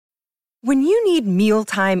When you need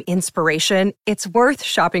mealtime inspiration, it's worth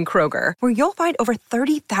shopping Kroger, where you'll find over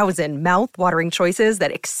 30,000 mouth-watering choices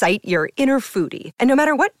that excite your inner foodie. And no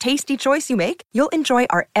matter what tasty choice you make, you'll enjoy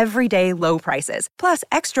our everyday low prices, plus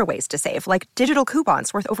extra ways to save, like digital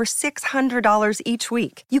coupons worth over $600 each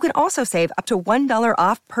week. You can also save up to $1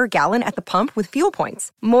 off per gallon at the pump with fuel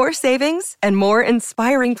points. More savings and more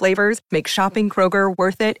inspiring flavors make shopping Kroger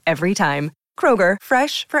worth it every time. Kroger,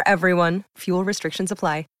 fresh for everyone. Fuel restrictions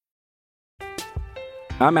apply.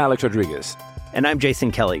 I'm Alex Rodriguez. And I'm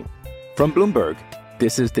Jason Kelly. From Bloomberg,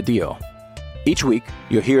 this is The Deal. Each week,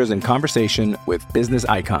 you'll hear us in conversation with business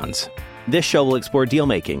icons. This show will explore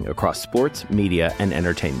deal-making across sports, media, and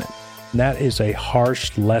entertainment. That is a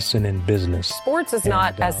harsh lesson in business. Sports is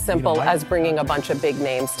not as simple as bringing a bunch of big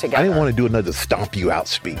names together. I didn't want to do another stomp you out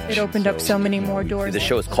speech. It opened up so many more doors. The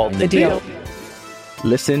show is called The Deal.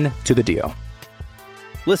 Listen to The Deal.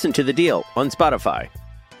 Listen to The Deal on Spotify.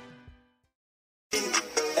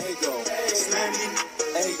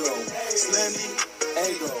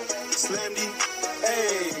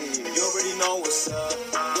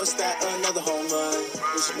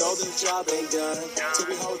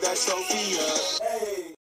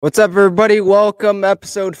 What's up, everybody? Welcome,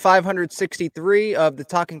 episode 563 of the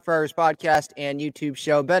Talking Friars podcast and YouTube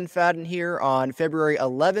show. Ben Fadden here on February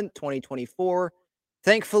 11th, 2024.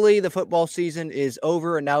 Thankfully, the football season is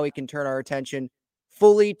over, and now we can turn our attention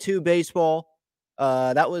fully to baseball.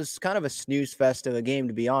 That was kind of a snooze fest of a game,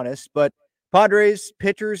 to be honest. But Padres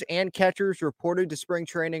pitchers and catchers reported to spring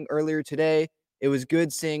training earlier today. It was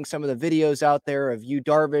good seeing some of the videos out there of Yu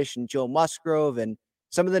Darvish and Joe Musgrove and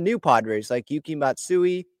some of the new Padres like Yuki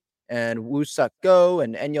Matsui and Woo-Suk Go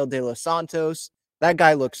and Enyel De Los Santos. That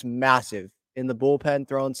guy looks massive in the bullpen,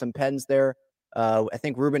 throwing some pens there. I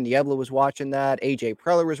think Ruben Niebla was watching that. AJ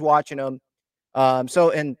Preller was watching him. And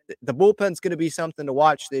the bullpen's going to be something to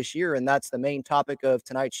watch this year, and that's the main topic of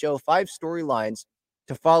tonight's show. 5 storylines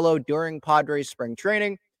to follow during Padres spring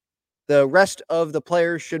training. The rest of the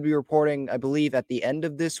players should be reporting, I believe, at the end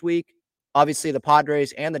of this week. Obviously, the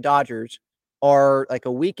Padres and the Dodgers are like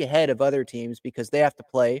a week ahead of other teams because they have to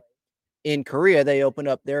play in Korea. They open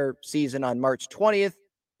up their season on March 20th.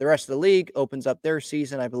 The rest of the league opens up their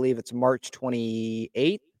season. I believe it's March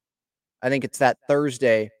 28th. I think it's that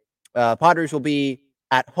Thursday. Padres will be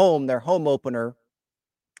at home, their home opener.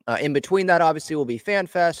 In between that, obviously, will be Fan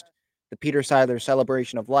Fest, the Peter Seidler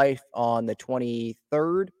Celebration of Life on the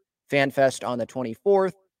 23rd, Fan Fest on the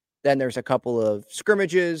 24th. Then there's a couple of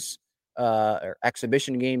scrimmages, or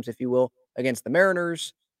exhibition games, if you will, against the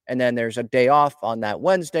Mariners. And then there's a day off on that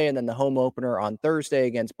Wednesday, and then the home opener on Thursday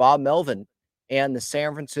against Bob Melvin and the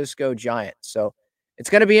San Francisco Giants. So it's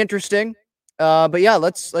going to be interesting. But yeah,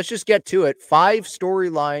 let's just get to it. 5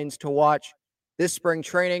 storylines to watch this spring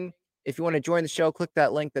training. If you want to join the show, click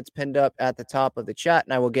that link that's pinned up at the top of the chat,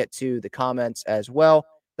 and I will get to the comments as well.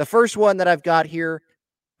 The first one that I've got here,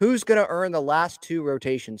 who's going to earn the last 2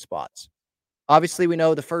 rotation spots? Obviously, we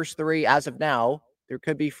know the first 3 as of now. There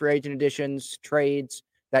could be free agent additions, trades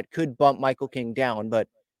that could bump Michael King down, but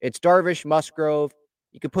it's Darvish, Musgrove.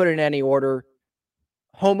 You could put it in any order.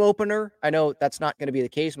 Home opener, I know that's not going to be the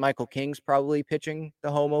case. Michael King's probably pitching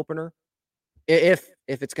the home opener. If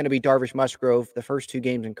it's going to be Darvish, Musgrove, the first 2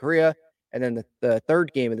 games in Korea, and then the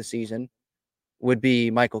third game of the season would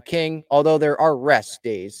be Michael King, although there are rest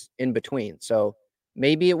days in between. So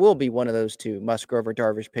maybe it will be one of those 2, Musgrove or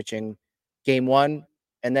Darvish pitching game 1,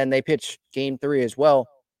 and then they pitch game 3 as well.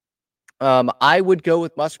 I would go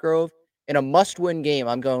with Musgrove. In a must-win game,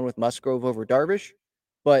 I'm going with Musgrove over Darvish,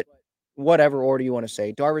 but whatever order you want to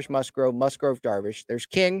say. Darvish, Musgrove, Musgrove, Darvish. There's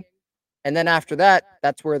King. And then after that,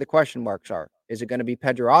 that's where the question marks are. Is it going to be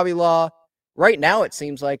Pedro Avila? Right now, it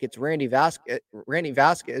seems like it's Randy Vasquez,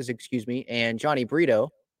 and Johnny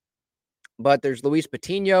Brito. But there's Luis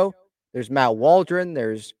Patino. There's Matt Waldron.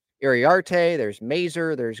 There's Iriarte. There's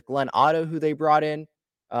Mazer. There's Glenn Otto, who they brought in.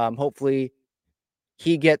 Hopefully,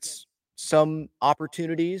 he gets some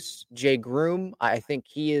opportunities. Jay Groom, I think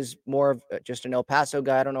he is more of just an El Paso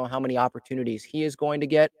guy. I don't know how many opportunities he is going to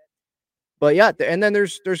get. But yeah, and then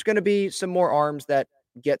there's going to be some more arms that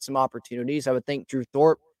get some opportunities. I would think Drew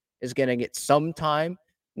Thorpe is going to get some time.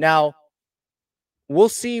 Now, we'll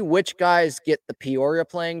see which guys get the Peoria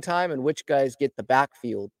playing time and which guys get the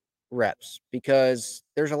backfield reps because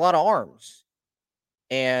there's a lot of arms.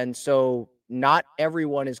 And so not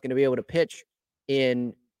everyone is going to be able to pitch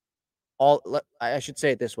in I should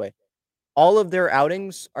say it this way. All of their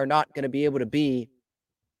outings are not going to be able to be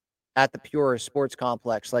at the Peoria Sports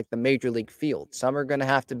Complex like the Major League field. Some are going to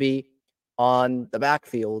have to be on the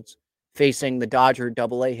backfields facing the Dodger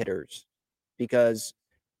AA hitters because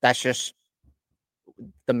that's just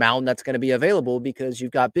the mound that's going to be available, because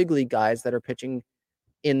you've got big league guys that are pitching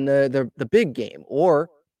in the big game, or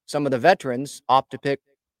some of the veterans opt to pick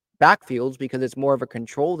backfields because it's more of a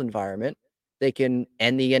controlled environment. They can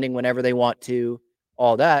end the inning whenever they want to,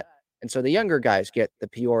 all that. And so the younger guys get the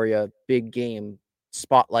Peoria big game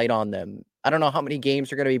spotlight on them. I don't know how many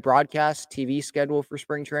games are going to be broadcast TV schedule for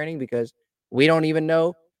spring training, because we don't even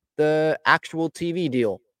know the actual TV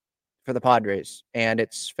deal for the Padres, and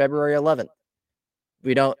it's February 11th.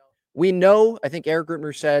 We know, I think Eric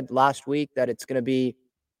Grutner said last week that it's going to be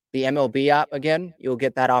the MLB app again. You'll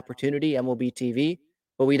get that opportunity, MLB TV,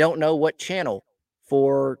 but we don't know what channel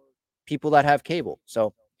for people that have cable.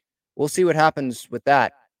 So we'll see what happens with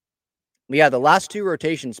that. But yeah, the last two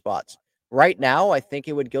rotation spots. Right now, I think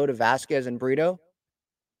it would go to Vasquez and Brito.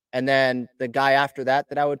 And then the guy after that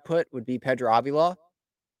I would put would be Pedro Avila,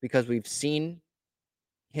 because we've seen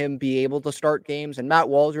him be able to start games. And Matt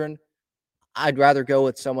Waldron, I'd rather go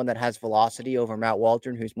with someone that has velocity over Matt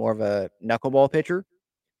Waldron, who's more of a knuckleball pitcher.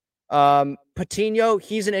 Patino,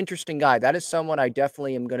 he's an interesting guy. That is someone I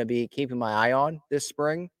definitely am going to be keeping my eye on this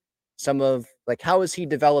spring. How is he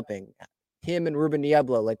developing? Him and Ruben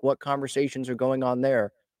Niebla, like what conversations are going on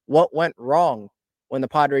there? What went wrong when the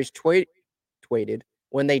Padres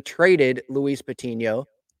when they traded Luis Patino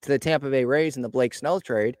to the Tampa Bay Rays in the Blake Snell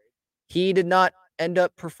trade? He did not end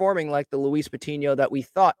up performing like the Luis Patino that we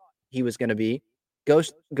thought he was going to be.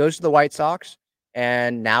 Goes to the White Sox,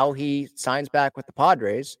 and now he signs back with the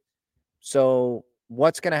Padres. So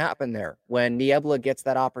what's going to happen there when Niebla gets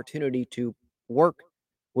that opportunity to work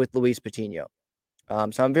with Luis Patino?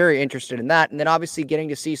 So I'm very interested in that. And then obviously getting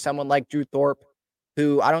to see someone like Drew Thorpe,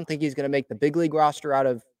 who I don't think he's going to make the big league roster out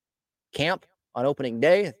of camp on opening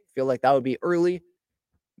day. I feel like that would be early.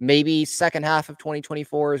 Maybe second half of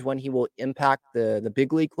 2024 is when he will impact the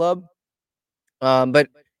big league club. But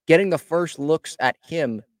getting the first looks at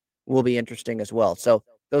him will be interesting as well. So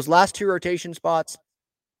those last two rotation spots,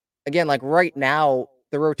 again, like right now,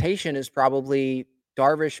 the rotation is probably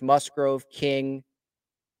Darvish, Musgrove, King,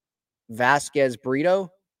 Vasquez,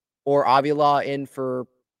 Brito, or Avila in for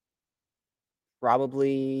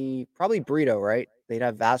probably Brito, right? They'd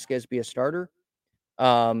have Vasquez be a starter.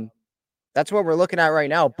 That's what we're looking at right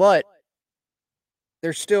now, but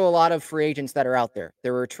there's still a lot of free agents that are out there.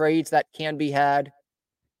 There are trades that can be had,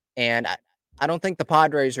 and I don't think the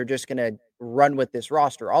Padres are just going to run with this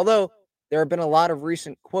roster. Although there have been a lot of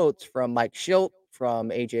recent quotes from Mike Schilt, from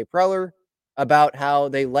AJ Preller, about how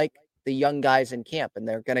they like the young guys in camp, and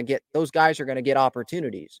those guys are going to get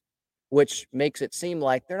opportunities, which makes it seem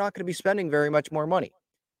like they're not going to be spending very much more money,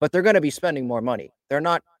 but they're going to be spending more money. They're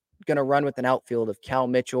not going to run with an outfield of Cal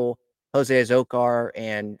Mitchell, Jose Azocar,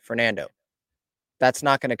 and Fernando. That's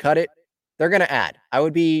not going to cut it. They're going to add. I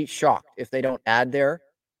would be shocked if they don't add there.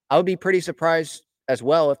 I would be pretty surprised as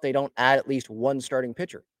well if they don't add at least one starting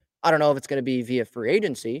pitcher. I don't know if it's going to be via free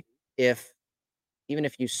agency. Even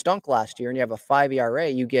if you stunk last year and you have a 5 ERA,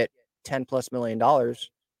 you get $10+ million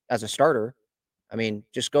as a starter. I mean,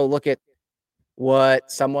 just go look at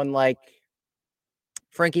what someone like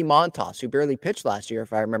Frankie Montas, who barely pitched last year,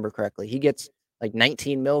 if I remember correctly, he gets like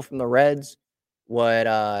 19 mil from the Reds. What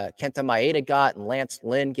Kenta Maeda got, and Lance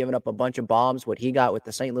Lynn giving up a bunch of bombs, what he got with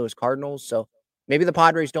the St. Louis Cardinals. So maybe the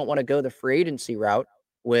Padres don't want to go the free agency route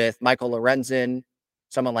with Michael Lorenzen,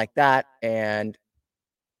 someone like that. And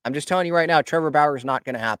I'm just telling you right now, Trevor Bauer is not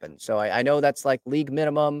going to happen. So I know that's like league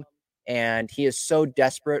minimum, and he is so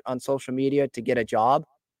desperate on social media to get a job,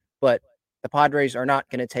 but the Padres are not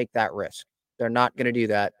going to take that risk. They're not going to do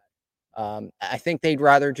that. I think they'd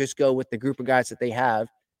rather just go with the group of guys that they have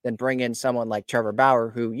than bring in someone like Trevor Bauer,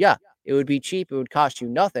 who, yeah, it would be cheap. It would cost you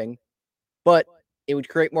nothing, but it would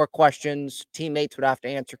create more questions. Teammates would have to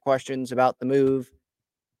answer questions about the move.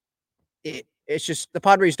 It's just the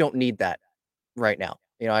Padres don't need that right now.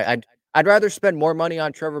 You know, I'd rather spend more money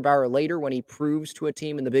on Trevor Bauer later when he proves to a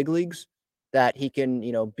team in the big leagues that he can,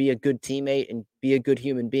 be a good teammate and be a good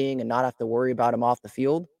human being and not have to worry about him off the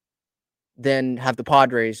field, than have the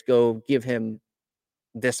Padres go give him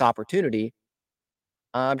this opportunity.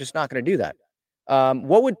 I'm just not going to do that.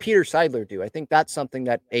 What would Peter Seidler do? I think that's something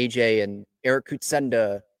that AJ and Eric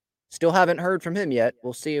Kutsenda still haven't heard from him yet.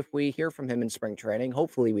 We'll see if we hear from him in spring training.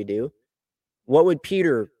 Hopefully we do. What would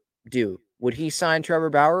Peter do? Would he sign Trevor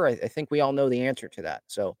Bauer? I think we all know the answer to that.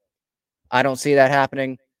 So I don't see that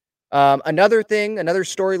happening. Another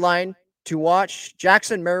storyline to watch,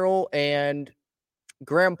 Jackson Merrill and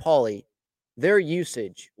Graham Pauley, their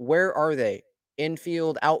usage, where are they?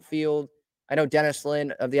 Infield, outfield? I know Dennis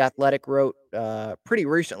Lin of The Athletic wrote pretty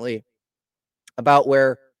recently about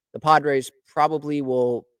where the Padres probably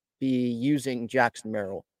will be using Jackson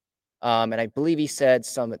Merrill. And I believe he said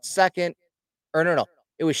some at second. Or no,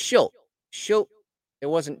 it was Schilt. Schilt, it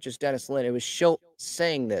wasn't just Dennis Lin. It was Schilt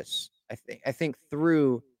saying this, I think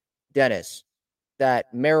through Dennis,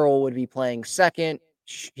 that Merrill would be playing second.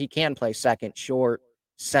 He can play second, short,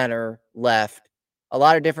 center, left, a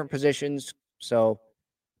lot of different positions. So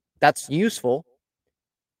that's useful.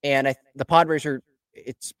 And the Padres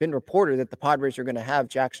it's been reported that the Padres are going to have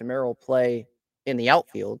Jackson Merrill play in the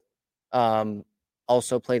outfield,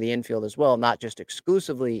 also play the infield as well, not just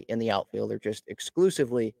exclusively in the outfield or just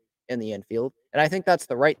exclusively in the infield. And I think that's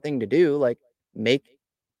the right thing to do. Like, make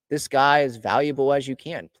this guy as valuable as you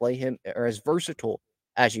can, play him or as versatile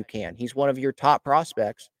as you can. He's one of your top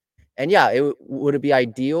prospects. And yeah, would it be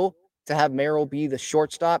ideal to have Merrill be the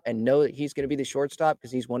shortstop and know that he's going to be the shortstop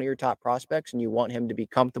because he's one of your top prospects and you want him to be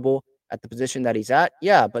comfortable at the position that he's at?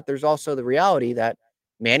 Yeah, but there's also the reality that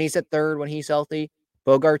Manny's at third when he's healthy.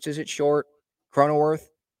 Bogarts is at short. Cronenworth,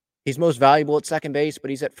 he's most valuable at second base, but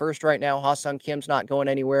he's at first right now. Ha-Sung Kim's not going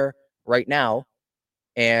anywhere right now,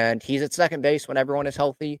 and he's at second base when everyone is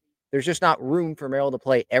healthy. There's just not room for Merrill to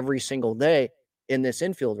play every single day in this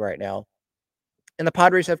infield right now. And the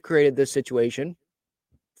Padres have created this situation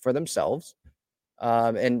for themselves.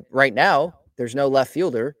 And right now, there's no left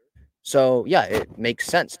fielder. So, yeah, it makes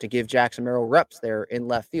sense to give Jackson Merrill reps there in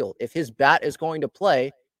left field. If his bat is going to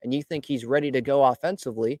play and you think he's ready to go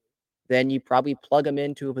offensively, then you probably plug him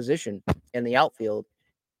into a position in the outfield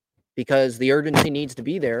because the urgency needs to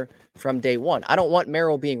be there from day one. I don't want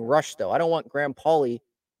Merrill being rushed, though. I don't want Graham Pauley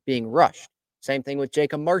being rushed. Same thing with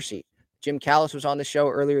Jacob Marcy. Jim Callis was on the show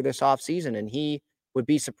earlier this offseason, and he would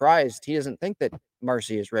be surprised. He doesn't think that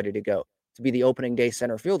Marcy is ready to go to be the opening day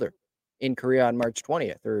center fielder in Korea on March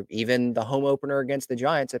 20th, or even the home opener against the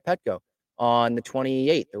Giants at Petco on the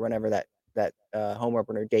 28th, or whenever that home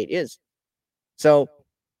opener date is. So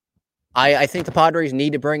I think the Padres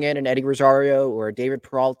need to bring in an Eddie Rosario or a David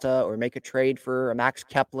Peralta or make a trade for a Max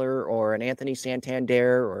Kepler or an Anthony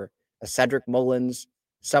Santander or a Cedric Mullins,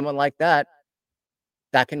 someone like that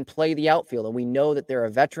can play the outfield. And we know that they're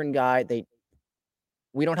a veteran guy.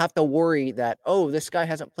 We don't have to worry that, oh, this guy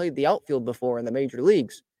hasn't played the outfield before in the major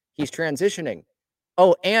leagues. He's transitioning.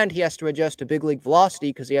 Oh, and he has to adjust to big league velocity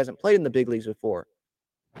because he hasn't played in the big leagues before.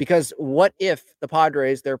 Because what if the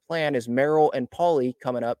Padres, their plan is Merrill and Pauley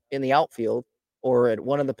coming up in the outfield or at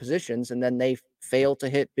one of the positions, and then they fail to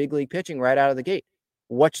hit big league pitching right out of the gate?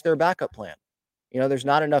 What's their backup plan? There's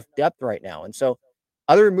not enough depth right now. And so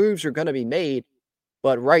other moves are going to be made.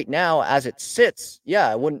 But right now, as it sits, yeah,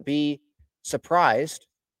 I wouldn't be surprised.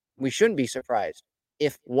 We shouldn't be surprised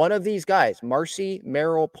if one of these guys, Marcy,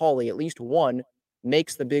 Merrill, Pauley, at least one,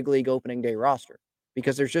 makes the big league opening day roster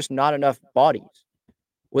because there's just not enough bodies.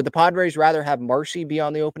 Would the Padres rather have Marcy be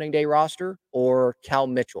on the opening day roster or Cal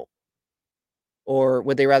Mitchell? Or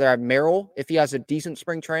would they rather have Merrill? If he has a decent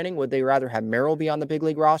spring training, would they rather have Merrill be on the big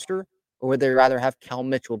league roster? Or would they rather have Cal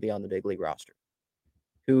Mitchell be on the big league roster?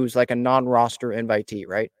 Who's like a non-roster invitee,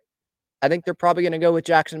 right? I think they're probably going to go with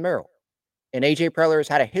Jackson Merrill. And AJ Preller has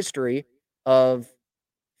had a history of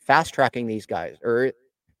fast-tracking these guys. Or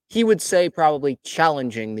he would say probably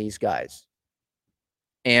challenging these guys.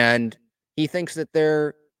 And he thinks that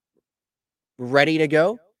they're ready to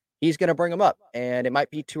go. He's going to bring them up. And it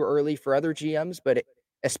might be too early for other GMs, but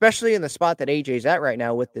especially in the spot that AJ's at right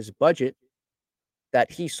now with this budget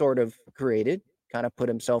that he sort of created, kind of put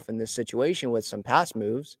himself in this situation with some past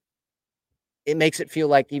moves, it makes it feel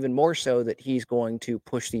like even more so that he's going to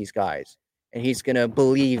push these guys and he's going to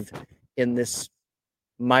believe in this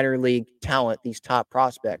minor league talent, these top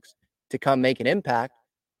prospects, to come make an impact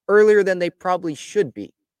earlier than they probably should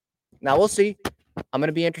be. Now, we'll see. I'm going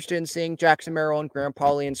to be interested in seeing Jackson Merrill and Graham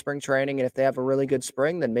Pauley in spring training, and if they have a really good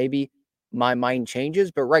spring, then maybe my mind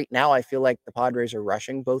changes. But right now, I feel like the Padres are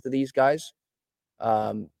rushing both of these guys,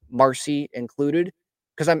 Marcy included,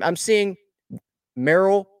 because I'm seeing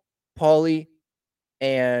Merrill, Pauley,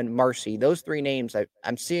 and Marcy. Those three names,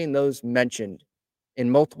 I'm seeing those mentioned in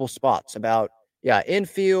multiple spots about,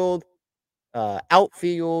 infield,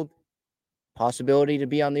 outfield, possibility to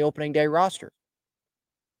be on the opening day roster.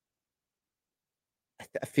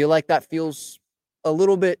 I feel like that feels a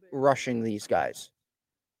little bit rushing these guys.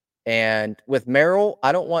 And with Merrill,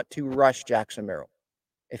 I don't want to rush Jackson Merrill.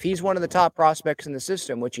 If he's one of the top prospects in the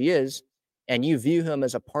system, which he is, and you view him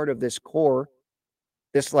as a part of this core,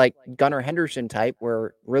 this like Gunnar Henderson type,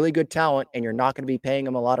 where really good talent, and you're not going to be paying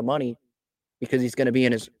him a lot of money because he's going to be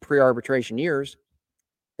in his pre-arbitration years,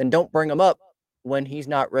 then don't bring him up when he's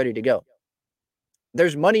not ready to go.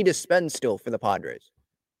 There's money to spend still for the Padres.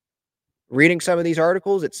 Reading some of these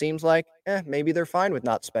articles, it seems like maybe they're fine with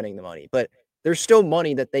not spending the money, but there's still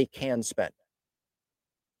money that they can spend.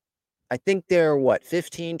 I think they're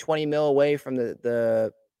 15, 20 mil away from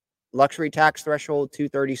the luxury tax threshold,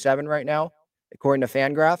 237 right now, according to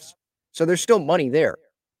Fangraphs. So there's still money there.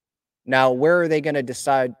 Now, where are they going to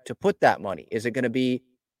decide to put that money? Is it going to be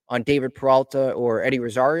on David Peralta or Eddie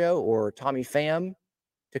Rosario or Tommy Pham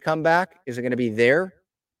to come back? Is it going to be there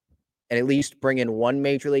and at least bring in one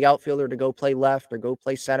major league outfielder to go play left or go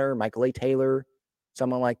play center, Michael A. Taylor,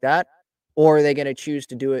 someone like that? Or are they going to choose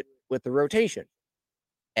to do it with the rotation?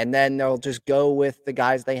 And then they'll just go with the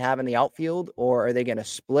guys they have in the outfield? Or are they going to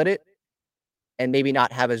split it and maybe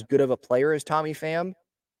not have as good of a player as Tommy Pham?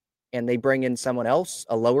 And they bring in someone else,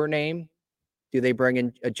 a lower name? Do they bring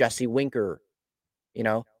in a Jesse Winker,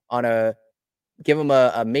 give him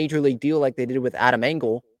a major league deal like they did with Adam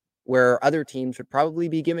Engel, where other teams would probably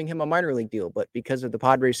be giving him a minor league deal. But because of the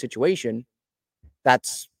Padres situation,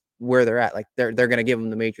 that's where they're at. Like they're going to give him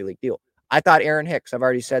the major league deal. I thought Aaron Hicks, I've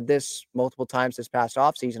already said this multiple times this past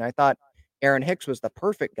offseason, I thought Aaron Hicks was the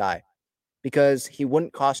perfect guy because he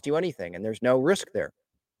wouldn't cost you anything and there's no risk there.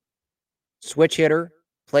 Switch hitter,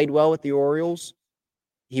 played well with the Orioles.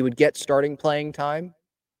 He would get starting playing time,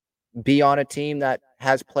 be on a team that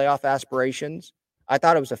has playoff aspirations. I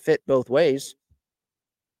thought it was a fit both ways,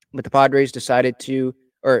 but the Padres decided to,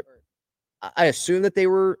 or I assume that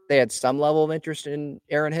they had some level of interest in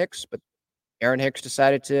Aaron Hicks, but Aaron Hicks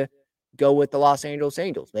decided to go with the Los Angeles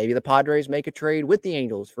Angels. Maybe the Padres make a trade with the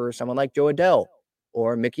Angels for someone like Joe Adell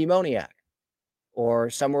or Mickey Moniak or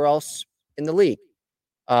somewhere else in the league.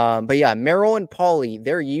 But yeah, Merrill and Pauly,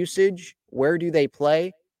 their usage, where do they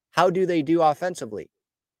play? How do they do offensively?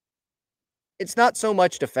 It's not so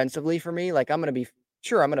much defensively for me. Like I'm going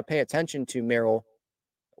to pay attention to Merrill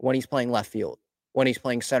when he's playing left field, when he's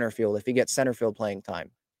playing center field, if he gets center field playing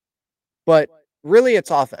time. But really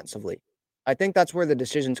it's offensively. I think that's where the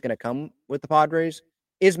decision's going to come with the Padres.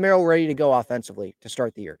 Is Merrill ready to go offensively to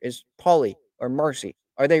start the year? Is Pauly or Marcy,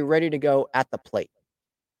 are they ready to go at the plate?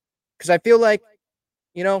 Because I feel like,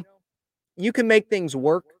 you can make things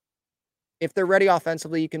work. If they're ready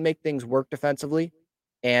offensively, you can make things work defensively,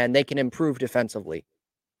 and they can improve defensively,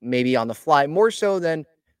 maybe on the fly, more so than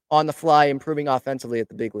on the fly improving offensively at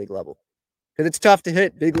the big league level. Because it's tough to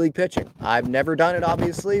hit big league pitching. I've never done it,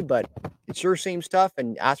 obviously, but it sure seems tough.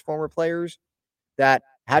 And ask former players that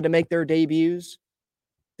had to make their debuts,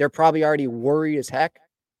 they're probably already worried as heck.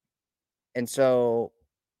 And so,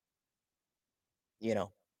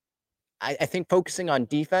 I think focusing on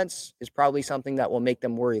defense is probably something that will make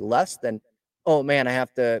them worry less than, oh man, I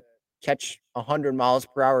have to catch 100 miles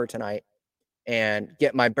per hour tonight and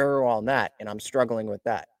get my barrel on that. And I'm struggling with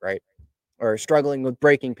that, right? Or struggling with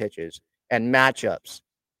breaking pitches and matchups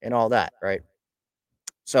and all that, right?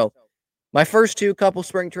 So my first two couple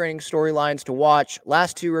spring training storylines to watch,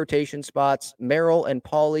 last two rotation spots, Merrill and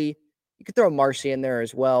Pauly. You could throw Marcy in there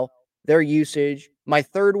as well. Their usage. My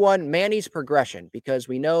third one, Manny's progression, because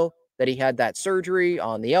we know that he had that surgery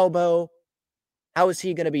on the elbow. How is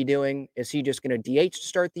he going to be doing? Is he just going to DH to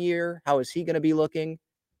start the year? How is he going to be looking?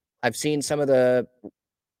 I've seen some of the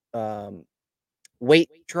weight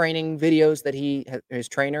training videos that his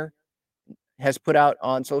trainer has put out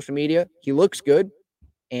on social media. He looks good,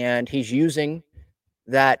 and he's using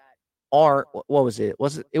that arm. What was it?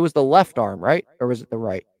 It was the left arm, right? Or was it the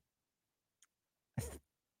right?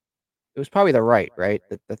 It was probably the right?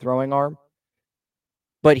 The throwing arm.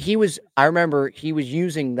 But I remember he was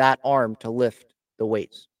using that arm to lift the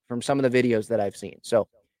weights from some of the videos that I've seen. So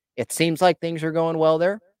it seems like things are going well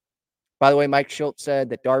there. By the way, Mike Schultz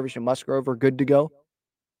said that Darvish and Musgrove are good to go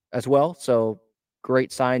as well. So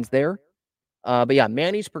great signs there. But yeah,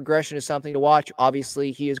 Manny's progression is something to watch.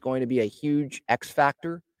 Obviously, he is going to be a huge X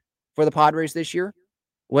factor for the Padres this year.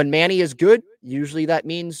 When Manny is good, usually that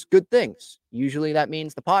means good things. Usually that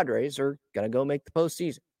means the Padres are going to go make the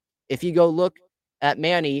postseason. If you go look at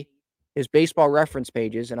Manny, his baseball reference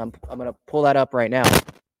pages, and I'm going to pull that up right now.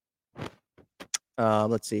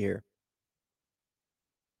 Let's see here.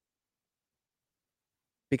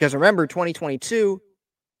 Because remember, 2022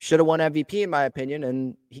 should have won MVP, in my opinion,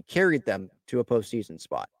 and he carried them to a postseason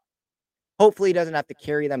spot. Hopefully he doesn't have to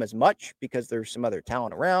carry them as much because there's some other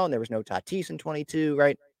talent around. There was no Tatis in 22,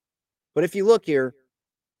 right? But if you look here,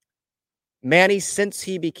 Manny, since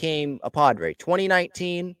he became a Padre,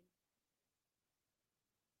 2019,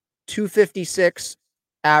 256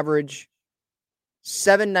 average,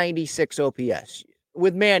 796 OPS.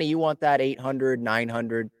 With Manny, you want that 800,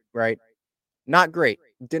 900, right? Not great.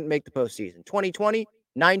 Didn't make the postseason. 2020,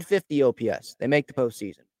 950 OPS. They make the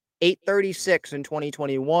postseason. 836 in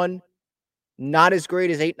 2021. Not as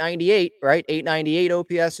great as 898, right? 898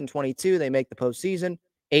 OPS in 22. They make the postseason.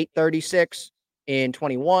 836 in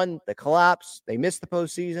 21. The collapse. They missed the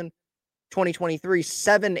postseason. 2023,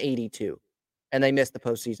 782, and they missed the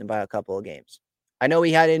postseason by a couple of games. I know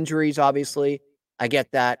he had injuries, obviously. I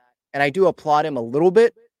get that. And I do applaud him a little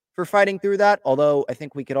bit for fighting through that, although I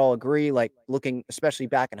think we could all agree, like looking especially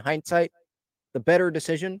back in hindsight, the better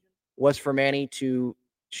decision was for Manny to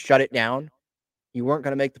shut it down. You weren't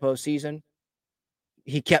going to make the postseason.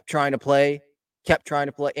 He kept trying to play,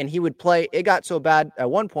 and he would play. It got so bad at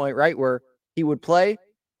one point, right, where he would play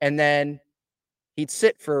and then he'd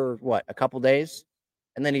sit for a couple days,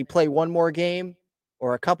 and then he'd play one more game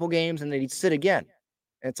or a couple games, and then he'd sit again.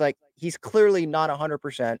 And it's like, he's clearly not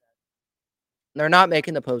 100%. They're not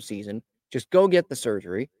making the postseason. Just go get the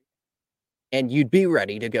surgery, and you'd be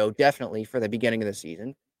ready to go definitely for the beginning of the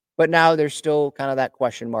season. But now there's still kind of that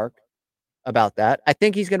question mark about that. I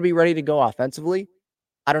think he's going to be ready to go offensively.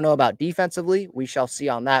 I don't know about defensively. We shall see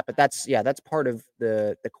on that. But that's part of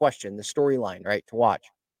the question, the storyline, right, to watch.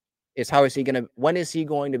 Is when is he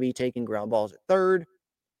going to be taking ground balls at third?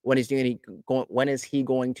 When is he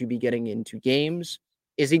going to be getting into games?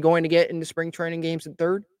 Is he going to get into spring training games at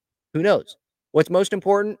third? Who knows? What's most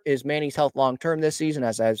important is Manny's health long-term this season,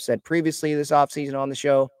 as I've said previously this offseason on the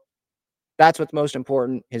show. That's what's most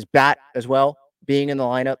important. His bat as well, being in the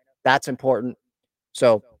lineup, that's important.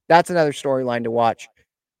 So that's another storyline to watch.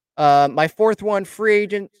 My fourth one, free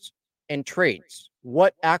agents and trades.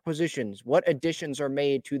 What acquisitions, what additions are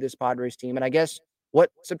made to this Padres team? And I guess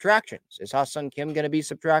what subtractions? Is Ha-Seong Kim going to be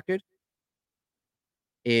subtracted?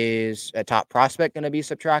 Is a top prospect going to be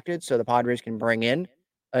subtracted so the Padres can bring in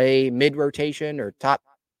a mid-rotation or top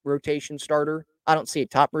rotation starter? I don't see a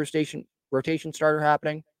top rotation starter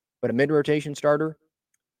happening, but a mid-rotation starter.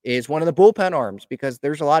 Is one of the bullpen arms, because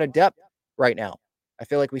there's a lot of depth right now. I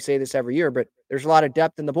feel like we say this every year, but there's a lot of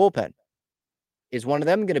depth in the bullpen. Is one of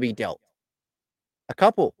them going to be dealt? A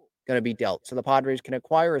couple going to be dealt so the Padres can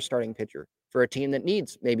acquire a starting pitcher for a team that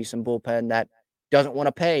needs maybe some bullpen, that doesn't want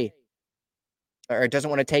to pay or doesn't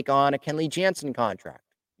want to take on a Kenley Jansen contract,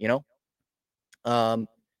 Are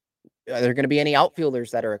there going to be any outfielders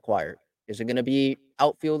that are acquired? Is it going to be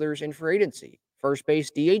outfielders in free agency? First base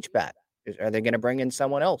DH bat? Are they going to bring in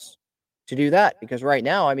someone else to do that? Because right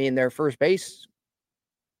now, I mean, their first base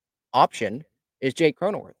option is Jake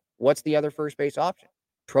Cronenworth. What's the other first base option?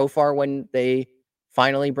 Profar, when they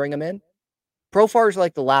finally bring him in? Profar is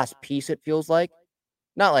like the last piece, it feels like.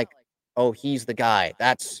 Not like, oh, he's the guy.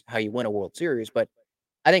 That's how you win a World Series. But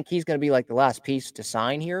I think he's going to be like the last piece to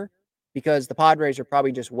sign here, because the Padres are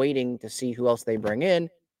probably just waiting to see who else they bring in.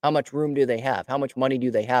 How much room do they have? How much money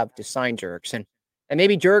do they have to sign Jurickson? And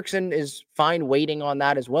maybe Jurickson is fine waiting on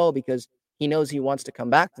that as well, because he knows he wants to come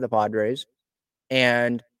back to the Padres.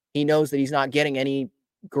 And he knows that he's not getting any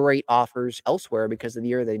great offers elsewhere because of the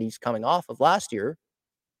year that he's coming off of last year.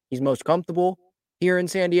 He's most comfortable here in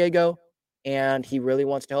San Diego, and he really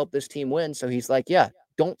wants to help this team win. So he's like, yeah,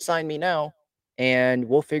 don't sign me now, and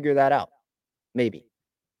we'll figure that out. Maybe.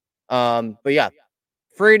 But yeah,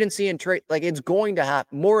 free agency and trade, like, it's going to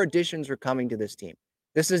happen. More additions are coming to this team.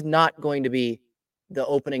 This is not going to be the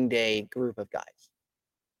opening day group of guys.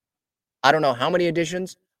 I don't know how many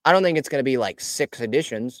additions. I don't think it's going to be like 6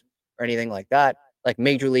 additions or anything like that, like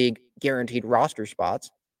major league guaranteed roster spots,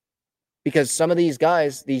 because some of these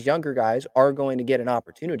guys, these younger guys, are going to get an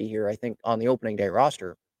opportunity here, I think, on the opening day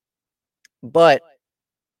roster. But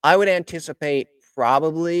I would anticipate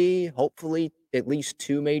probably, hopefully, at least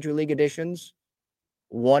 2 major league additions,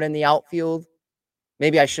 one in the outfield.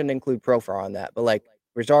 Maybe I shouldn't include Profar on that, but like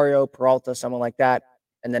Rosario, Peralta, someone like that,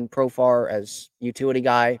 and then Profar as utility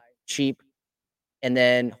guy, cheap, and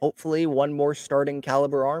then hopefully one more starting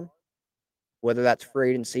caliber arm, whether that's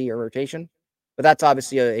free agency or rotation. But that's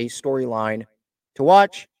obviously a storyline to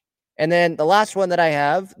watch. And then the last one that I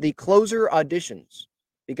have, the closer auditions,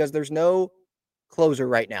 because there's no closer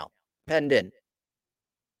right now penned in.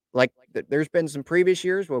 Like, there's been some previous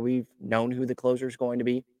years where we've known who the closer is going to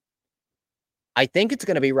be. I think it's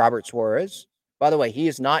going to be Robert Suarez. By the way, he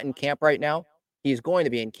is not in camp right now. He is going to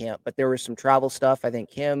be in camp, but there was some travel stuff. I think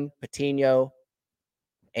him, Patino,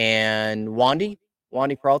 and Wandy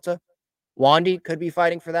Peralta. Wandy could be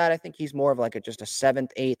fighting for that. I think he's more of like just a 7th,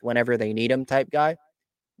 8th, whenever they need him type guy.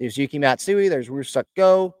 There's Yuki Matsui. There's Rusak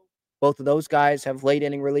Go. Both of those guys have late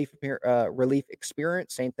inning relief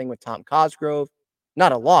experience. Same thing with Tom Cosgrove.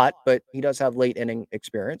 Not a lot, but he does have late inning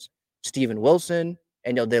experience. Steven Wilson,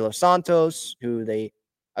 Daniel De Los Santos, who they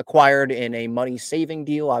acquired in a money-saving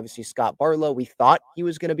deal. Obviously, Scott Barlow. We thought he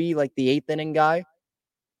was going to be like the 8th inning guy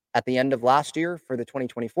at the end of last year for the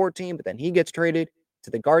 2024 team, but then he gets traded to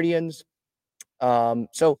the Guardians.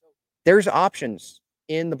 So there's options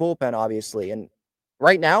in the bullpen, obviously. And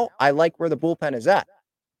right now, I like where the bullpen is at.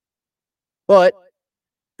 But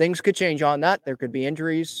things could change on that. There could be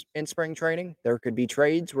injuries in spring training. There could be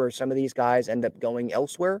trades where some of these guys end up going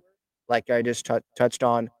elsewhere, like I just touched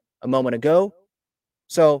on a moment ago.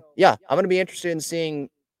 So, yeah, I'm going to be interested in seeing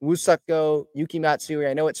Wusuck go, Yuki Matsui.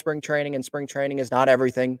 I know it's spring training, and spring training is not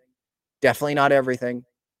everything. Definitely not everything.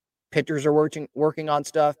 Pitchers are working on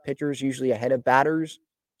stuff. Pitchers usually ahead of batters.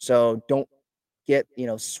 So don't get,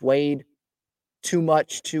 swayed too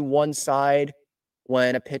much to one side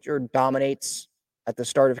when a pitcher dominates at the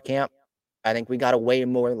start of camp. I think we got to weigh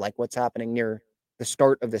more like what's happening near the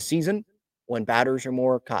start of the season when batters are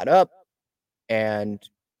more caught up and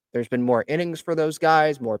there's been more innings for those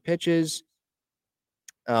guys, more pitches.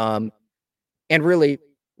 And really,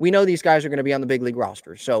 we know these guys are going to be on the big league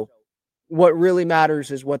roster. So what really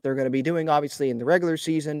matters is what they're going to be doing, obviously, in the regular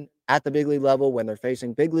season at the big league level when they're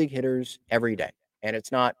facing big league hitters every day. And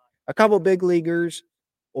it's not a couple big leaguers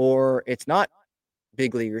or it's not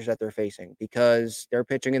big leaguers that they're facing because they're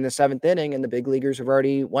pitching in the 7th inning and the big leaguers have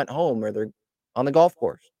already went home or they're on the golf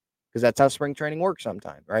course because that's how spring training works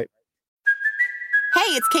sometimes, right?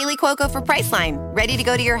 Hey, it's Kaylee Cuoco for Priceline. Ready to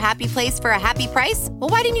go to your happy place for a happy price? Well,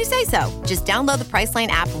 why didn't you say so? Just download the Priceline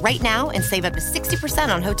app right now and save up to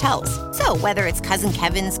 60% on hotels. So whether it's Cousin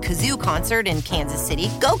Kevin's Kazoo Concert in Kansas City,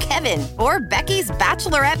 go Kevin, or Becky's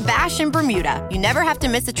Bachelorette Bash in Bermuda, you never have to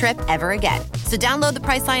miss a trip ever again. So download the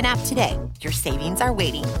Priceline app today. Your savings are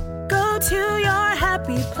waiting. Go to your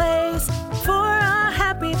happy place for a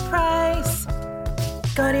happy price.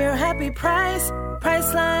 Go to your happy price,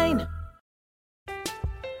 Priceline.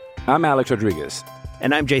 I'm Alex Rodriguez.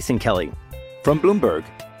 And I'm Jason Kelly. From Bloomberg,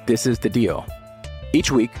 this is The Deal.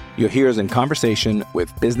 Each week, you'll hear us in conversation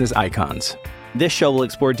with business icons. This show will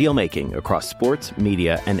explore deal-making across sports,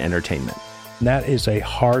 media, and entertainment. That is a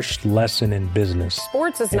harsh lesson in business.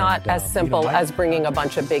 Sports is not as simple as bringing a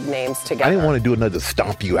bunch of big names together. I didn't want to do another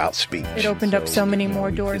stomp you out speech. It opened up so many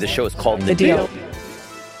more doors. The show is called The Deal.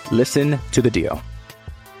 Listen to The Deal.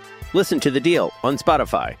 Listen to The Deal on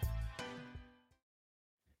Spotify.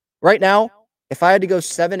 Right now, if I had to go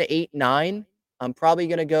 7, 8, 9, I'm probably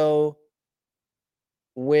going to go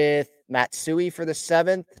with Matsui for the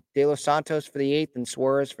 7th, De Los Santos for the 8th, and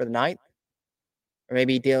Suarez for the 9th. Or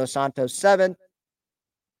maybe De Los Santos 7th,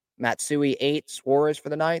 Matsui 8th, Suarez for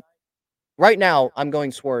the 9th. Right now, I'm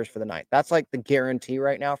going Suarez for the 9th. That's like the guarantee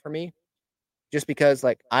right now for me. Just because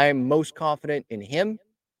I'm most confident in him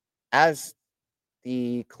as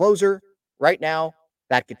the closer right now.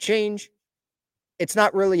 That could change. It's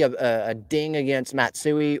not really a ding against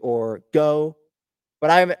Matsui or Go,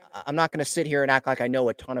 but I'm not going to sit here and act like I know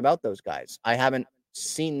a ton about those guys. I haven't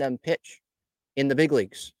seen them pitch in the big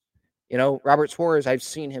leagues. Robert Suarez, I've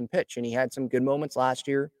seen him pitch, and he had some good moments last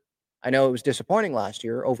year. I know it was disappointing last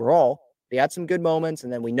year overall. He had some good moments,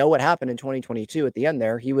 and then we know what happened in 2022 at the end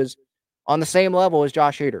there. He was on the same level as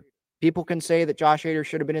Josh Hader. People can say that Josh Hader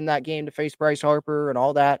should have been in that game to face Bryce Harper and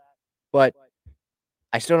all that, but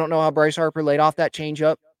I still don't know how Bryce Harper laid off that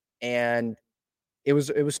changeup, and it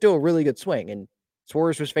was still a really good swing. And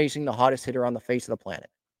Suarez was facing the hottest hitter on the face of the planet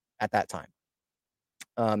at that time,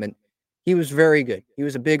 and he was very good. He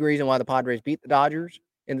was a big reason why the Padres beat the Dodgers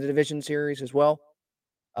in the division series as well.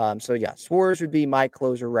 So yeah, Suarez would be my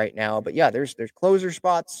closer right now. But yeah, there's closer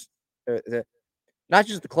spots. Not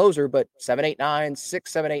just the closer, but 7, 8, 9,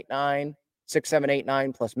 6, 7, 8, 9, 6, 7, 8,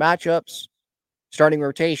 9 plus matchups. Starting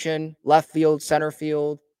rotation, left field, center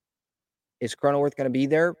field. Is Cronenworth going to be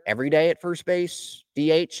there every day at first base?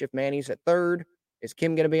 DH if Manny's at third? Is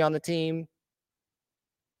Kim going to be on the team?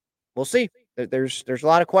 We'll see. There's a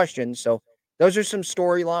lot of questions. So those are some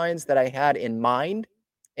storylines that I had in mind.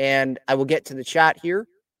 And I will get to the chat here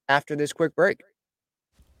after this quick break.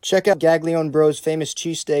 Check out Gaglione Bros' famous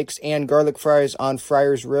cheesesteaks and garlic fries on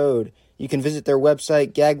Friars Road. You can visit their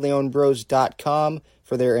website, gaglionebros.com,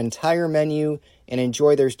 for their entire menu and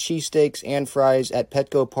enjoy their cheesesteaks and fries at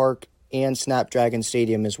Petco Park and Snapdragon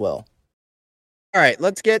Stadium as well. All right,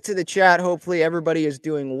 let's get to the chat. Hopefully everybody is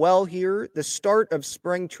doing well here. The start of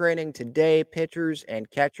spring training today. Pitchers and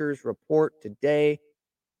catchers report today.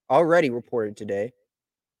 Already reported today.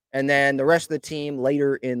 And then the rest of the team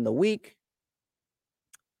later in the week.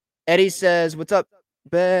 Eddie says, what's up,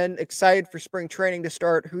 Ben? Excited for spring training to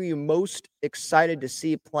start. Who are you most excited to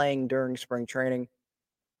see playing during spring training?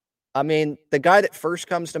 I mean, the guy that first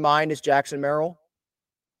comes to mind is Jackson Merrill.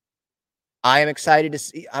 I'm excited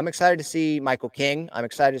to see Michael King. I'm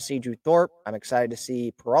excited to see Drew Thorpe. I'm excited to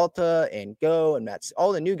see Peralta and Go and Matt,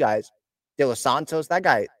 all the new guys. De Los Santos, that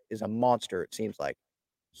guy is a monster, it seems like.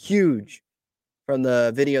 Huge from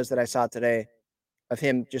the videos that I saw today of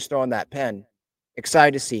him just throwing that pen.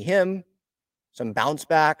 Excited to see him. Some bounce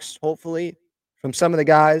backs, hopefully, from some of the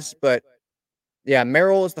guys. But Yeah,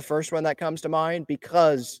 Merrill is the first one that comes to mind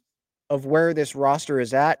because of where this roster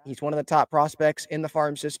is at. He's one of the top prospects in the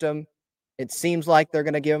farm system. It seems like they're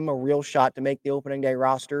going to give him a real shot to make the opening day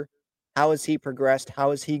roster. How has he progressed?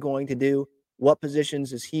 How is he going to do? What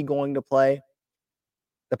positions is he going to play?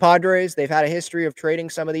 The Padres, they've had a history of trading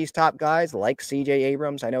some of these top guys like CJ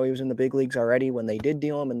Abrams. I know he was in the big leagues already when they did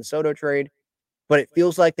deal him in the Soto trade, but it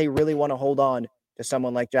feels like they really want to hold on to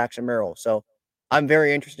someone like Jackson Merrill. So I'm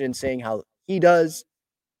very interested in seeing how he does.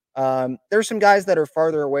 There's some guys that are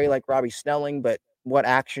farther away like Robbie Snelling, but what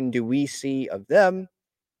action do we see of them?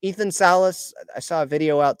 Ethan Salas, I saw a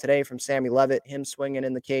video out today from Sammy Levitt, him swinging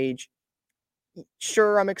in the cage.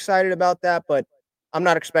 Sure, I'm excited about that, but I'm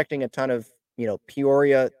not expecting a ton of,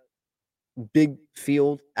 Peoria big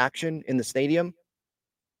field action in the stadium.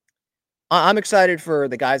 I'm excited for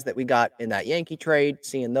the guys that we got in that Yankee trade,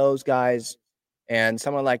 seeing those guys, and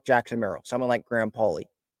someone like Jackson Merrill, someone like Graham Pauley.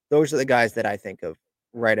 Those are the guys that I think of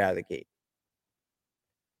right out of the gate.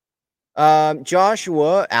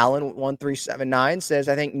 Joshua Allen 1379 says,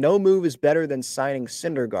 I think no move is better than signing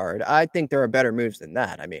Syndergaard. I think there are better moves than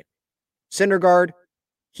that. I mean, Syndergaard,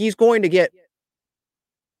 he's going to get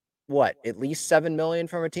at least $7 million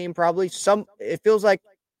from a team, probably. It feels like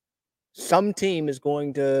some team is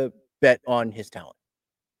going to bet on his talent.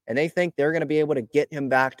 And they think they're going to be able to get him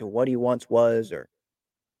back to what he once was or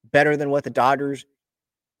better than what the Dodgers.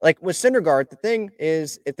 Like with Syndergaard, the thing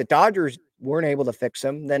is, if the Dodgers weren't able to fix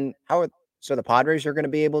him, then so the Padres are going to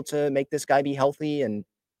be able to make this guy be healthy and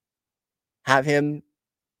have him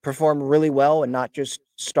perform really well and not just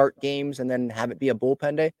start games and then have it be a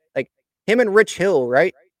bullpen day. Like him and Rich Hill,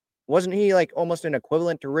 right? Wasn't he like almost an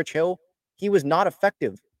equivalent to Rich Hill? He was not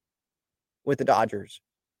effective with the Dodgers.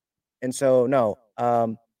 And so, no,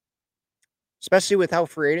 especially with how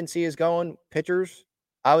free agency is going, pitchers,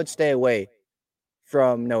 I would stay away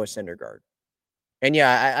from Noah Syndergaard. And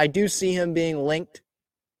yeah, I do see him being linked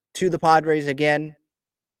to the Padres again.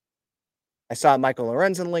 I saw Michael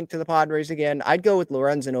Lorenzen linked to the Padres again. I'd go with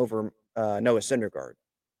Lorenzen over Noah Syndergaard.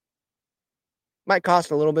 Might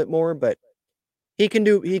cost a little bit more, but he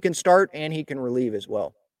can start and he can relieve as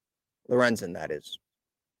well. Lorenzen, that is.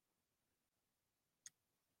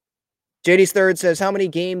 JD's Third says, how many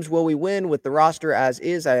games will we win with the roster as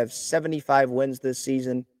is? I have 75 wins this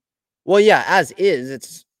season. Well, yeah, as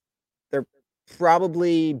is, they're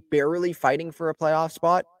probably barely fighting for a playoff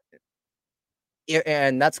spot.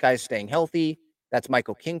 And that's guys staying healthy. That's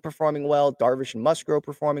Michael King performing well, Darvish and Musgrove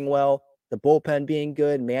performing well, the bullpen being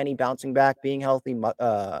good, Manny bouncing back, being healthy,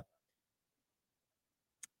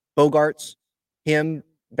 Bogarts, him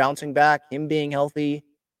bouncing back, him being healthy.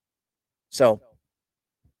 So,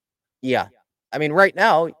 yeah. I mean, right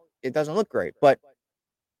now, it doesn't look great, but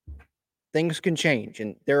things can change,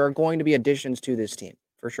 and there are going to be additions to this team,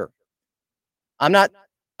 for sure.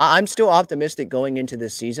 I'm still optimistic going into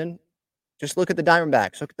this season. Just look at the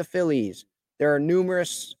Diamondbacks, look at the Phillies. There are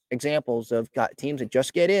numerous examples of teams that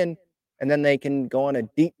just get in, and then they can go on a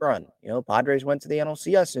deep run. Padres went to the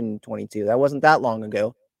NLCS in 22. That wasn't that long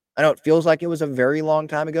ago. I know it feels like it was a very long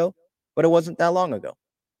time ago, but it wasn't that long ago.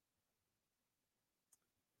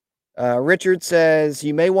 Richard says,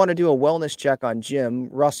 you may want to do a wellness check on Jim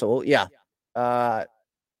Russell. Yeah.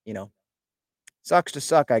 Sucks to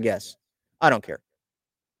suck, I guess. I don't care.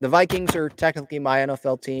 The Vikings are technically my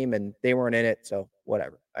NFL team, and they weren't in it, so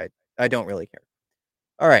whatever. I don't really care.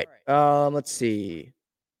 All right, let's see.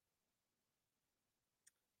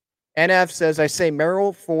 NF says, I say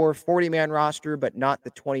Merrill for 40-man roster, but not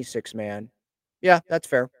the 26-man. Yeah, that's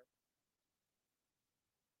fair.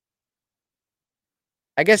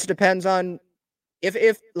 I guess it depends on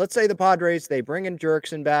if let's say the Padres, they bring in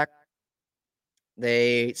Jurickson back,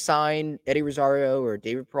 they sign Eddie Rosario or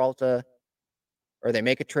David Peralta, or they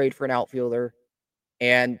make a trade for an outfielder,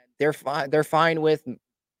 and they're fine with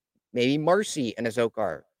maybe Marcy and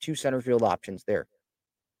Azokar, two center field options there.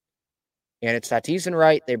 And it's Tatis and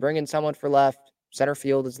right. They bring in someone for left. Center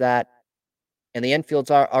field is that. And the infield's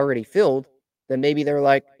already filled. Then maybe they're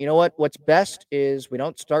like, you know what? What's best is we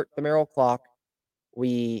don't start the Merrill clock.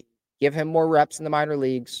 We give him more reps in the minor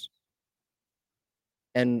leagues.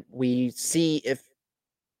 And we see if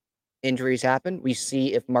injuries happen. We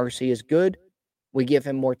see if Marcy is good. We give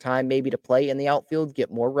him more time maybe to play in the outfield,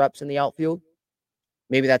 get more reps in the outfield.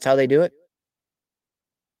 Maybe that's how they do it.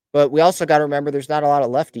 But we also got to remember there's not a lot of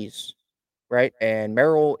lefties, right? And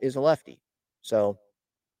Merrill is a lefty. So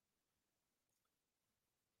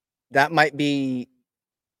that might be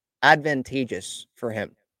advantageous for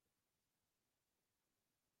him.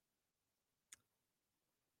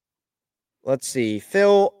 Let's see.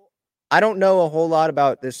 Phil, I don't know a whole lot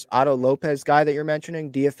about this Otto Lopez guy that you're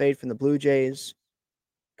mentioning, DFA'd from the Blue Jays.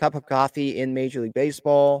 cup of coffee in Major League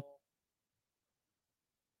Baseball.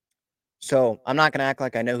 So I'm not going to act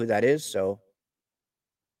like I know who that is. So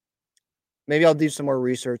maybe I'll do some more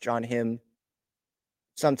research on him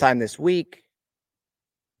sometime this week.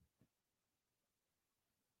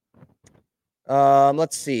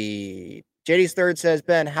 Let's see. JD's Third says,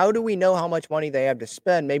 Ben, how do we know how much money they have to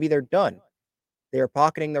spend? Maybe they're done. They are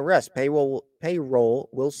pocketing the rest. Payroll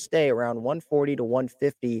will stay around 140 to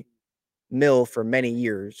 150 mil for many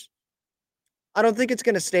years. I don't think it's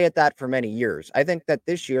going to stay at that for many years. I think that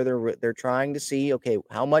this year they're trying to see, okay,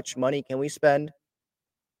 how much money can we spend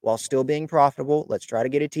while still being profitable? Let's try to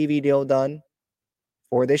get a TV deal done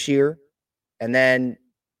for this year. And then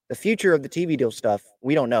the future of the TV deal stuff,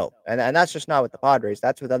 we don't know. And that's just not with the Padres.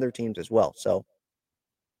 That's with other teams as well. So,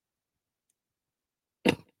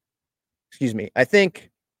 excuse me. I think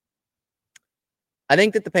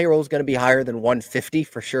that the payroll is going to be higher than 150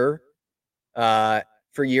 for sure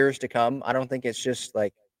for years to come. I don't think it's just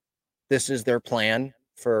like this is their plan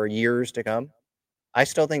for years to come. I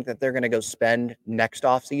still think that they're going to go spend next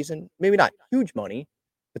offseason. Maybe not huge money,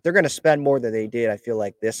 but they're going to spend more than they did, I feel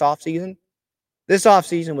like, this offseason. This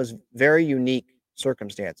offseason was very unique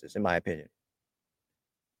circumstances, in my opinion.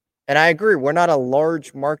 And I agree, we're not a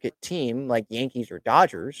large market team like Yankees or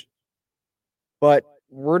Dodgers, but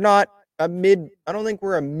we're not I don't think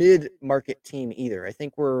we're a mid-market team either. I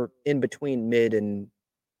think we're in between mid and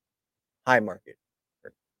high market.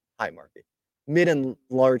 Or high market. Mid and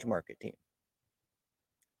large market team.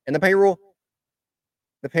 And the payroll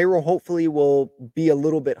hopefully will be a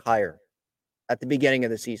little bit higher at the beginning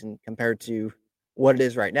of the season compared to what it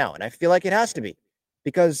is right now. And I feel like it has to be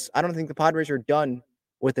because I don't think the Padres are done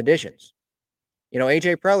with additions.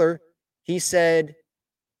 AJ Preller, he said,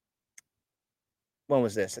 when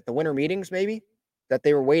was this? At the winter meetings, maybe? That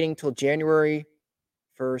they were waiting till January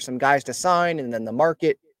for some guys to sign, and then the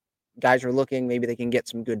market, guys are looking, maybe they can get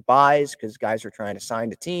some good buys because guys are trying to sign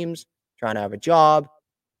to teams, trying to have a job.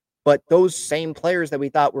 But those same players that we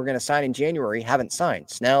thought were going to sign in January haven't signed.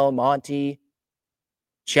 Snell, Monty,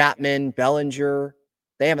 Chapman, Bellinger,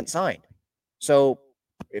 they haven't signed. So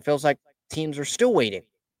it feels like teams are still waiting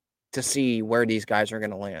to see where these guys are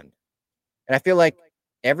going to land. And I feel like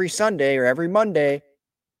every Sunday or every Monday,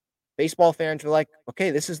 baseball fans are like,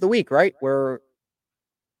 okay, this is the week, right? Where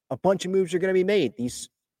a bunch of moves are going to be made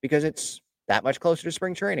because it's that much closer to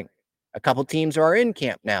spring training. A couple teams are in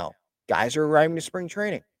camp now. Guys are arriving to spring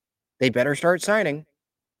training. They better start signing.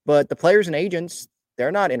 But the players and agents,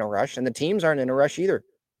 they're not in a rush, and the teams aren't in a rush either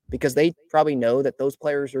because they probably know that those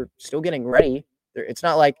players are still getting ready. It's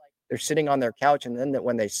not like they're sitting on their couch and then that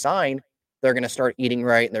when they sign, they're going to start eating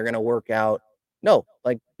right and they're going to work out. No,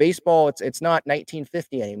 like baseball, it's not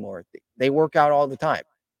 1950 anymore. They work out all the time.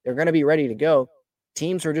 They're going to be ready to go.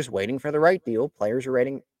 Teams are just waiting for the right deal. Players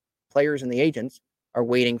and the agents are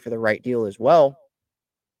waiting for the right deal as well.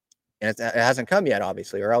 And it hasn't come yet,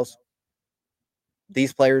 obviously, or else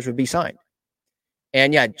these players would be signed.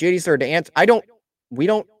 And yeah, JD's Third to answer. We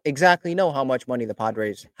don't exactly know how much money the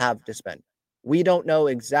Padres have to spend. We don't know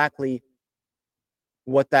exactly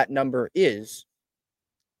what that number is.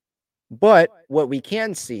 But what we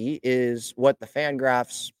can see is what the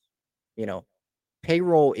Fangraphs,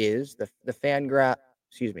 payroll is, the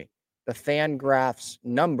Fangraphs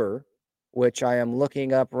number, which I am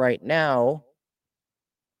looking up right now,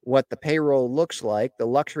 what the payroll looks like. The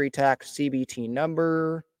luxury tax CBT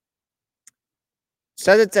number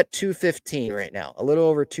says it's at 215 right now, a little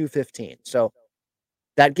over 215. So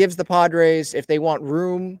that gives the Padres, if they want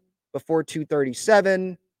room before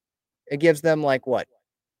 237, it gives them like what?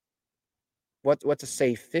 What's a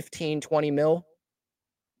safe 15, 20 mil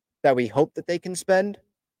that we hope that they can spend?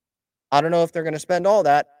 I don't know if they're going to spend all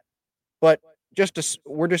that, but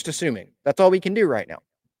we're just assuming. That's all we can do right now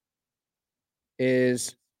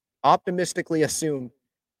is optimistically assume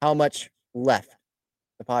how much left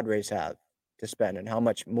the Padres have to spend and how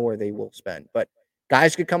much more they will spend. But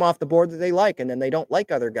guys could come off the board that they like, and then they don't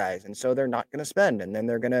like other guys, and so they're not going to spend, and then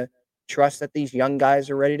they're going to trust that these young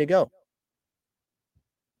guys are ready to go.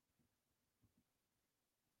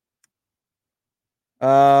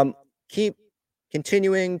 Keep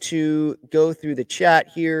continuing to go through the chat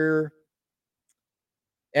here.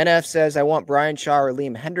 NF says, I want Brian Shaw or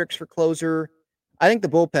Liam Hendricks for closer. I think the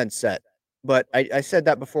bullpen's set, but I said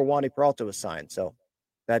that before Wandy Peralta was signed, so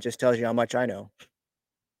that just tells you how much I know.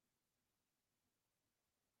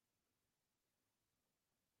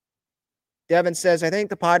 Devin says, I think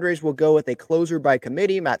the Padres will go with a closer by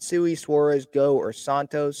committee. Matsui, Suarez, Go, or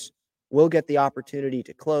Santos will get the opportunity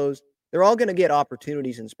to close. They're all going to get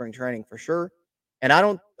opportunities in spring training for sure. And I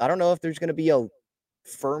don't know if there's going to be a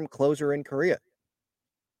firm closer in Korea.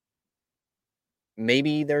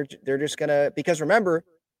 maybe they're just gonna, because remember,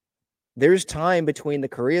 there's time between the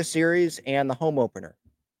Korea series and the home opener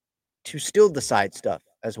to still decide stuff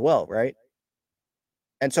as well, right?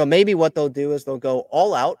 And so maybe what they'll do is they'll go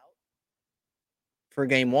all out for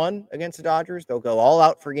game 1 against the Dodgers. They'll go all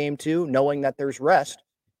out for game 2, knowing that there's rest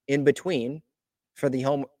in between for the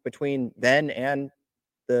home, between then and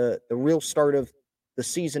the real start of the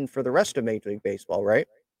season for the rest of Major League Baseball, right?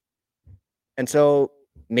 And so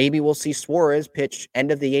maybe we'll see Suarez pitch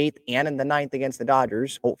end of the 8th and in the 9th against the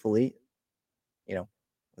Dodgers, hopefully. You know,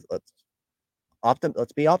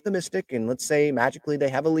 let's be optimistic, and let's say magically they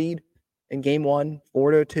have a lead in game 1,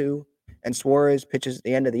 4-2, and Suarez pitches at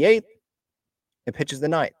the end of the 8th and pitches the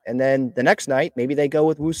 9th. And then the next night, maybe they go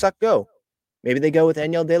with Woo-Suk Go. Maybe they go with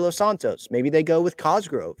Daniel De Los Santos. Maybe they go with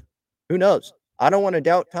Cosgrove. Who knows? I don't want to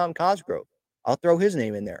doubt Tom Cosgrove. I'll throw his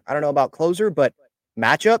name in there. I don't know about closer, but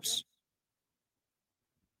matchups,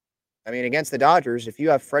 I mean, against the Dodgers, if you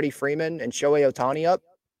have Freddie Freeman and Shohei Ohtani up,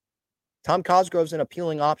 Tom Cosgrove's an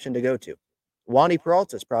appealing option to go to. Wandy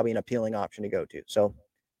Peralta's probably an appealing option to go to. So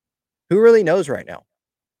who really knows right now?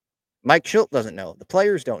 Mike Schilt doesn't know. The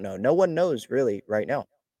players don't know. No one knows really right now.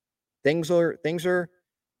 Things are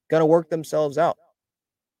going to work themselves out.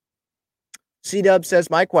 C-Dub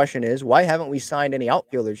says, my question is, why haven't we signed any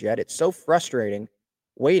outfielders yet? It's so frustrating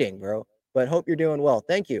waiting, bro. But hope you're doing well.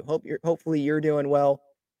 Thank you. Hopefully you're doing well.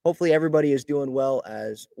 Hopefully everybody is doing well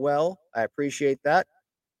as well. I appreciate that.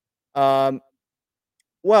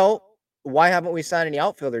 Well, why haven't we signed any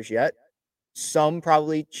outfielders yet? Some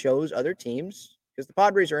probably chose other teams because the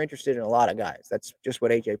Padres are interested in a lot of guys. That's just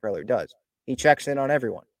what AJ Preller does. He checks in on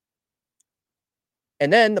everyone.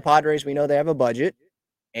 And then the Padres, we know they have a budget,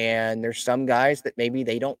 and there's some guys that maybe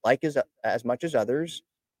they don't like as much as others,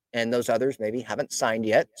 and those others maybe haven't signed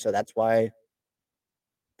yet. So that's why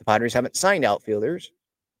the Padres haven't signed outfielders.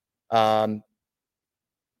 And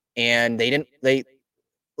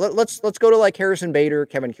let's go to like Harrison Bader,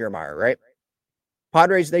 Kevin Kiermaier, right?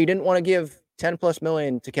 Padres, they didn't want to give $10+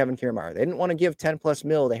 million to Kevin Kiermaier. They didn't want to give $10+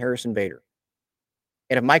 million to Harrison Bader.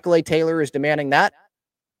 And if Michael A. Taylor is demanding that,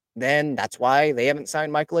 then that's why they haven't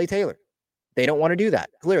signed Michael A. Taylor. They don't want to do that,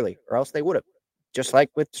 clearly, or else they would have. Just like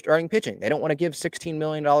with starting pitching. They don't want to give $16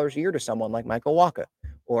 million a year to someone like Michael Wacha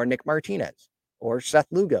or Nick Martinez or Seth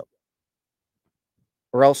Lugo.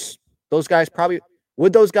 Or else those guys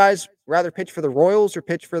would those guys rather pitch for the Royals or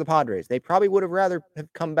pitch for the Padres? They probably would have rather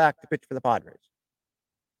have come back to pitch for the Padres.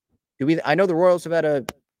 I know the Royals have had a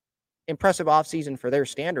impressive offseason for their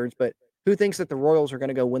standards, but who thinks that the Royals are going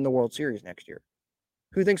to go win the World Series next year?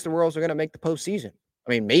 Who thinks the Royals are going to make the postseason? I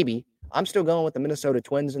mean, maybe. I'm still going with the Minnesota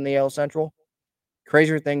Twins in the AL Central.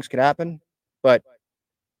 Crazier things could happen, but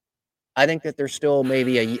I think that they're still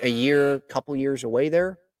maybe a couple years away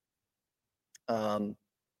there.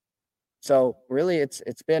 So really, it's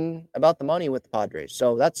been about the money with the Padres.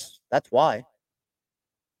 So that's why.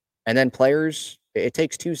 And then players, it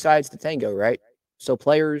takes two sides to tango, right? So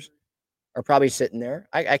players are probably sitting there.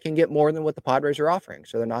 I can get more than what the Padres are offering,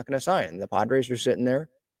 so they're not going to sign. And the Padres are sitting there.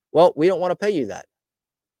 Well, we don't want to pay you that.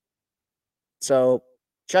 So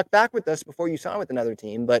check back with us before you sign with another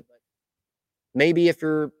team. But maybe if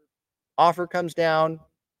your offer comes down,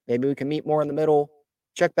 maybe we can meet more in the middle.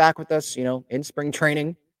 Check back with us, in spring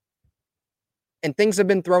training. And things have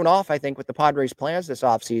been thrown off, I think, with the Padres' plans this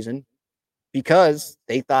offseason because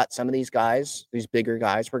they thought some of these guys, these bigger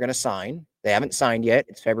guys, were going to sign. They haven't signed yet.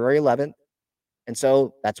 It's February 11th. And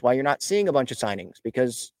so that's why you're not seeing a bunch of signings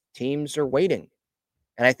because teams are waiting.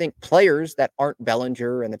 And I think players that aren't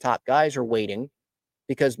Bellinger and the top guys are waiting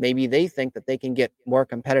because maybe they think that they can get more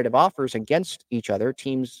competitive offers against each other,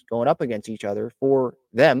 teams going up against each other for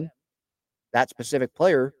them, that specific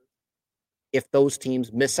player, if those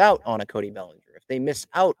teams miss out on a Cody Bellinger, if they miss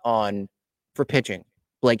out on, for pitching,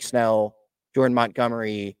 Blake Snell, Jordan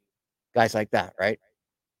Montgomery, guys like that, right?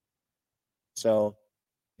 So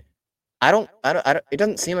it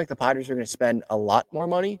doesn't seem like the Padres are going to spend a lot more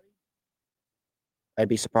money. I'd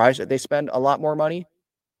be surprised if they spend a lot more money,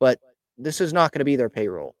 but this is not going to be their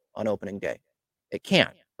payroll on opening day. It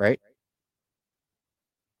can't, right?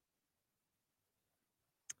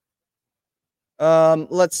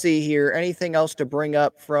 Let's see here. Anything else to bring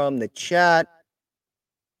up from the chat?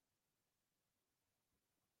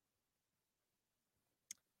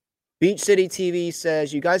 Beach City TV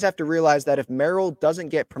says, you guys have to realize that if Merrill doesn't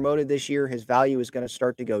get promoted this year, his value is going to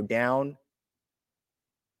start to go down.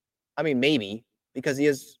 I mean, maybe, because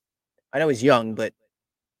I know he's young, but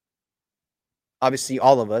obviously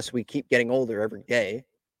all of us, we keep getting older every day.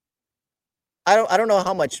 I don't know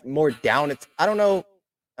how much more down it's, I don't know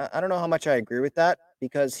how much I agree with that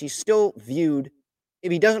because he's still viewed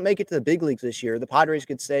if he doesn't make it to the big leagues this year, the Padres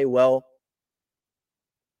could say, well,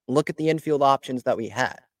 look at the infield options that we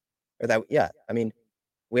had.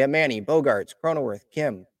 We have Manny, Bogarts, Cronenworth,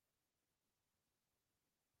 Kim.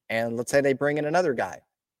 And let's say they bring in another guy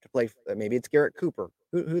to play. Maybe it's Garrett Cooper.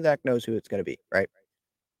 Who the heck knows who it's going to be, right?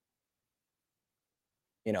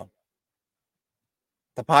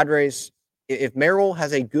 The Padres, if Merrill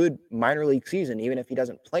has a good minor league season, even if he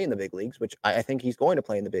doesn't play in the big leagues, which I think he's going to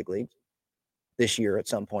play in the big leagues this year at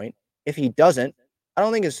some point. If he doesn't, I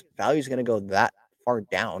don't think his value is going to go that far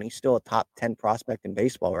down. He's still a top 10 prospect in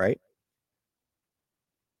baseball, right?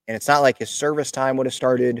 And it's not like his service time would have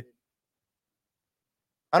started.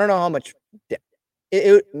 I don't know how much.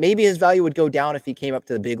 Maybe his value would go down if he came up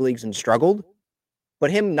to the big leagues and struggled. But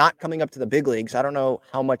him not coming up to the big leagues, I don't know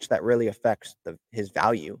how much that really affects his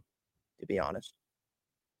value, to be honest.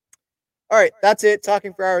 All right, that's it.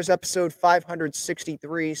 Talking for Hours, episode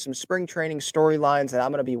 563. Some spring training storylines that I'm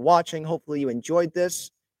going to be watching. Hopefully you enjoyed this.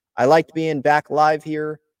 I liked being back live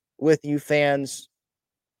here with you fans.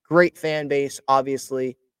 Great fan base,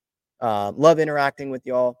 obviously. Love interacting with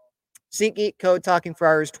y'all. SeatGeek code Talking for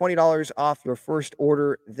Hours, $20 off your first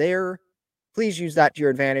order there. Please use that to your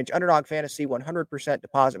advantage. Underdog Fantasy, 100%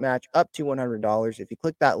 deposit match up to $100. If you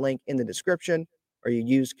click that link in the description or you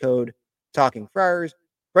use code Talking for Hours.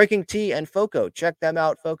 Breaking Tea and Foco, check them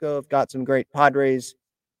out. Foco have got some great Padres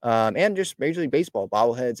and just Major League Baseball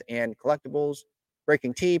bobbleheads and collectibles.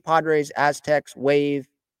 Breaking Tea, Padres, Aztecs, Wave,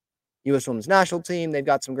 U.S. Women's National Team. They've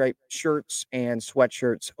got some great shirts and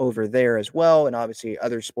sweatshirts over there as well, and obviously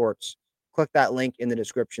other sports. Click that link in the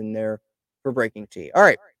description there for Breaking Tea. All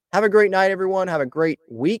right. Have a great night, everyone. Have a great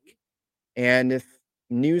week. And if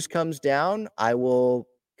news comes down, I will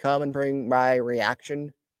come and bring my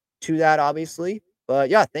reaction to that, obviously. But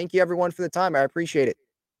yeah, thank you, everyone, for the time. I appreciate it.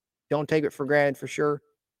 Don't take it for granted, for sure.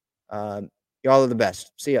 Y'all are the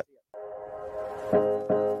best. See ya.